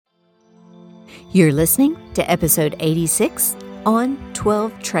You're listening to episode 86 on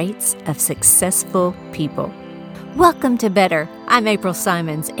 12 Traits of Successful People. Welcome to Better. I'm April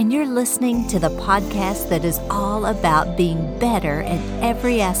Simons, and you're listening to the podcast that is all about being better in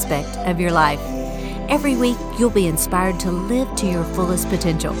every aspect of your life. Every week, you'll be inspired to live to your fullest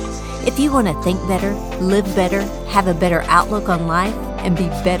potential. If you want to think better, live better, have a better outlook on life, and be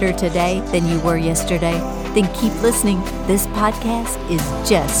better today than you were yesterday, then keep listening. This podcast is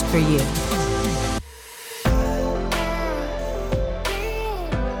just for you.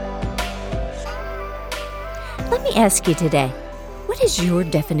 Let me ask you today, what is your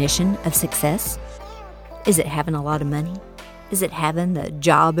definition of success? Is it having a lot of money? Is it having the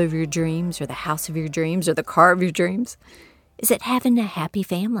job of your dreams or the house of your dreams or the car of your dreams? Is it having a happy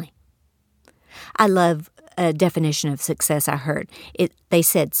family? I love a definition of success I heard. They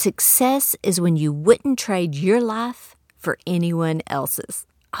said, success is when you wouldn't trade your life for anyone else's.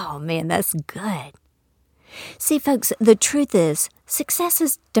 Oh man, that's good. See, folks, the truth is, success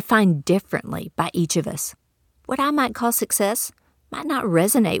is defined differently by each of us. What I might call success might not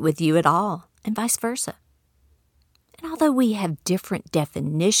resonate with you at all, and vice versa. And although we have different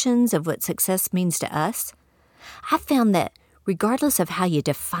definitions of what success means to us, I've found that regardless of how you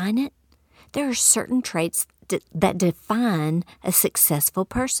define it, there are certain traits that define a successful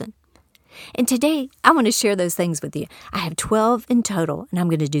person. And today, I want to share those things with you. I have 12 in total, and I'm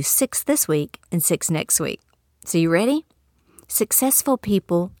going to do 6 this week and 6 next week. So you ready? Successful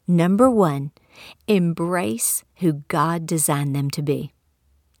people, number 1, embrace who God designed them to be.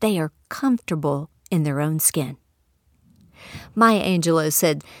 They are comfortable in their own skin. Maya Angelou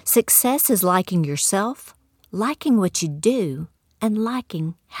said, success is liking yourself, liking what you do, and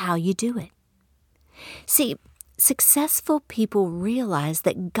liking how you do it. See, successful people realize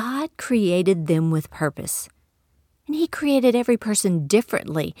that God created them with purpose. And He created every person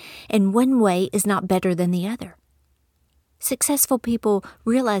differently, and one way is not better than the other. Successful people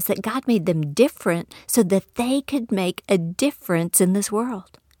realize that God made them different so that they could make a difference in this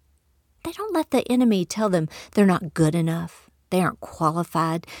world. They don't let the enemy tell them they're not good enough, they aren't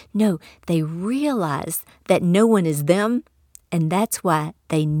qualified. No, they realize that no one is them, and that's why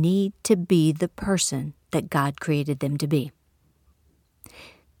they need to be the person that God created them to be.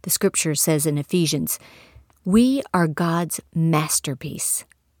 The scripture says in Ephesians, we are God's masterpiece.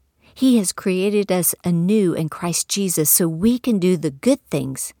 He has created us anew in Christ Jesus so we can do the good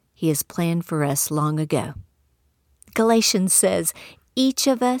things He has planned for us long ago. Galatians says, each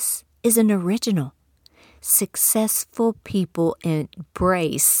of us is an original. Successful people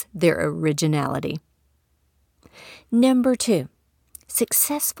embrace their originality. Number 2,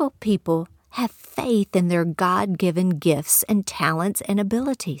 successful people have faith in their God-given gifts and talents and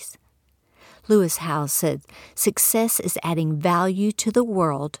abilities. Lewis Howes said, success is adding value to the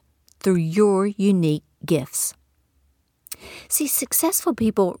world through your unique gifts. See, successful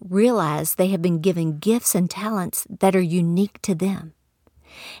people realize they have been given gifts and talents that are unique to them.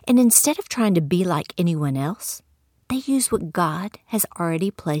 And instead of trying to be like anyone else, they use what God has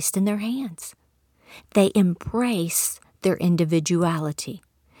already placed in their hands. They embrace their individuality.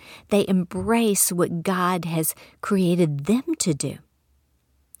 They embrace what God has created them to do.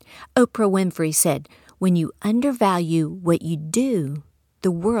 Oprah Winfrey said, when you undervalue what you do,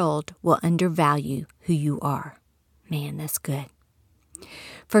 the world will undervalue who you are. Man, that's good.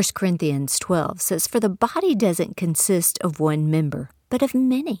 1 Corinthians 12 says, for the body doesn't consist of one member, but of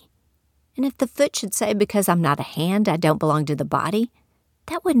many. And if the foot should say, because I'm not a hand, I don't belong to the body,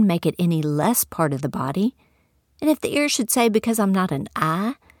 that wouldn't make it any less part of the body. And if the ear should say, because I'm not an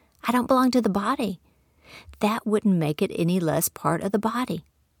eye, I don't belong to the body, that wouldn't make it any less part of the body.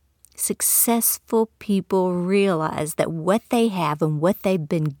 Successful people realize that what they have and what they've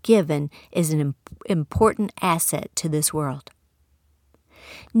been given is an important asset to this world.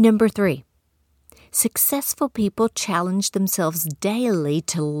 Number 3, successful people challenge themselves daily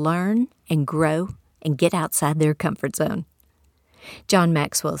to learn and grow and get outside their comfort zone. John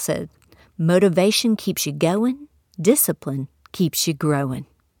Maxwell said, motivation keeps you going, discipline keeps you growing.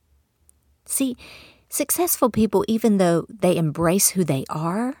 See, successful people, even though they embrace who they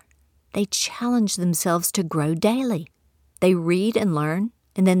are, they challenge themselves to grow daily. They read and learn,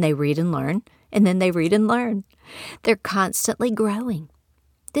 and then they read and learn, and then they read and learn. They're constantly growing.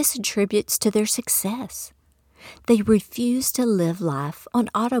 This attributes to their success. They refuse to live life on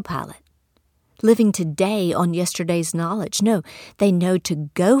autopilot, living today on yesterday's knowledge. No, they know to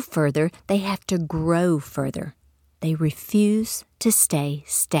go further, they have to grow further. They refuse to stay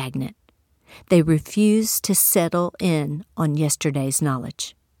stagnant. They refuse to settle in on yesterday's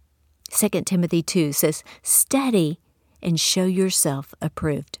knowledge. 2 Timothy 2 says, study and show yourself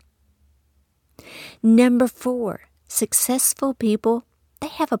approved. Number 4, successful people, they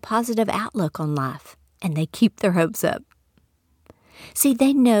have a positive outlook on life and they keep their hopes up. See,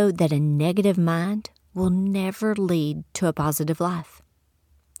 they know that a negative mind will never lead to a positive life.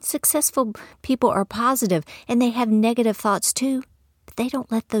 Successful people are positive and they have negative thoughts too, but they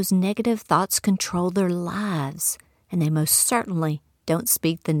don't let those negative thoughts control their lives, and they most certainly don't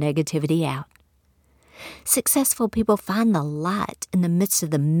speak the negativity out. Successful people find the light in the midst of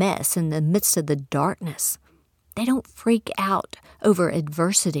the mess, in the midst of the darkness. They don't freak out over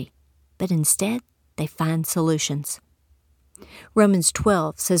adversity, but instead they find solutions. Romans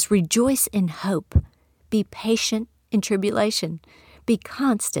 12 says, "Rejoice in hope, be patient in tribulation, be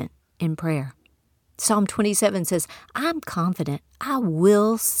constant in prayer." Psalm 27 says, "I'm confident I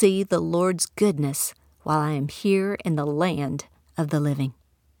will see the Lord's goodness while I am here in the land of the living."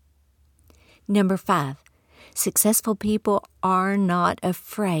 Number 5, successful people are not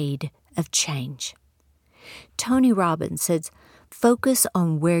afraid of change. Tony Robbins says, "Focus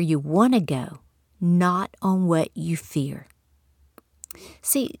on where you want to go, not on what you fear."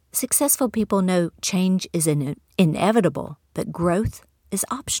 See, successful people know change is inevitable, but growth is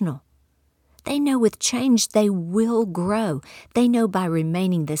optional. They know with change they will grow. They know by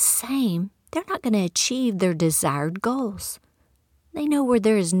remaining the same, they're not going to achieve their desired goals. They know where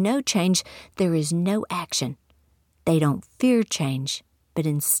there is no change, there is no action. They don't fear change, but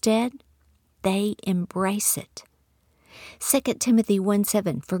instead, they embrace it. 2 Timothy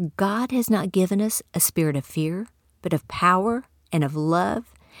 1:7, "For God has not given us a spirit of fear, but of power and of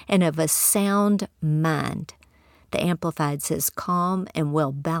love and of a sound mind." The Amplified says, "calm and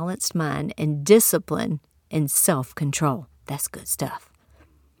well-balanced mind and discipline and self-control." That's good stuff.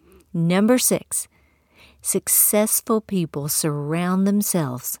 Number 6, successful people surround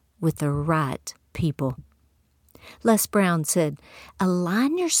themselves with the right people. Les Brown said,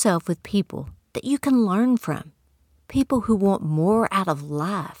 "Align yourself with people that you can learn from, people who want more out of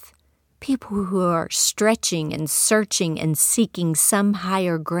life, people who are stretching and searching and seeking some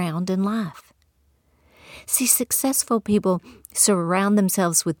higher ground in life." See, successful people surround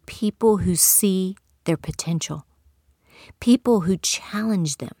themselves with people who see their potential, people who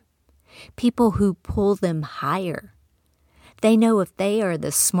challenge them, people who pull them higher. They know if they are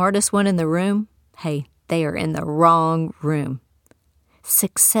the smartest one in the room, hey, they are in the wrong room.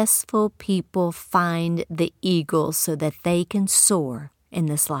 Successful people find the eagle so that they can soar in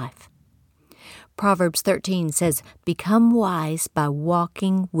this life. Proverbs 13 says, "Become wise by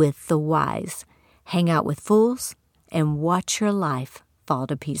walking with the wise. Hang out with fools and watch your life fall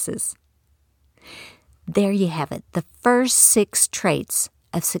to pieces." There you have it, the first 6 traits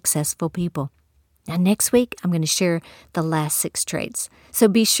of successful people. Now next week, I'm going to share the last 6 traits, so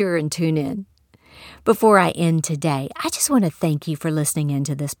be sure and tune in. Before I end today, I just want to thank you for listening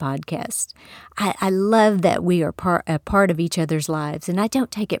into this podcast. I love that we are a part of each other's lives, and I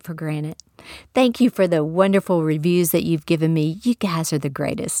don't take it for granted. Thank you for the wonderful reviews that you've given me. You guys are the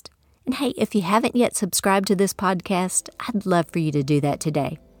greatest. And hey, if you haven't yet subscribed to this podcast, I'd love for you to do that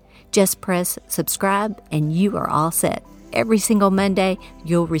today. Just press subscribe and you are all set. Every single Monday,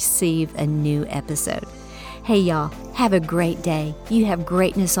 you'll receive a new episode. Hey y'all, have a great day. You have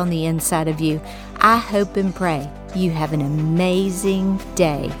greatness on the inside of you. I hope and pray you have an amazing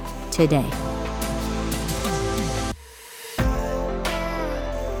day today.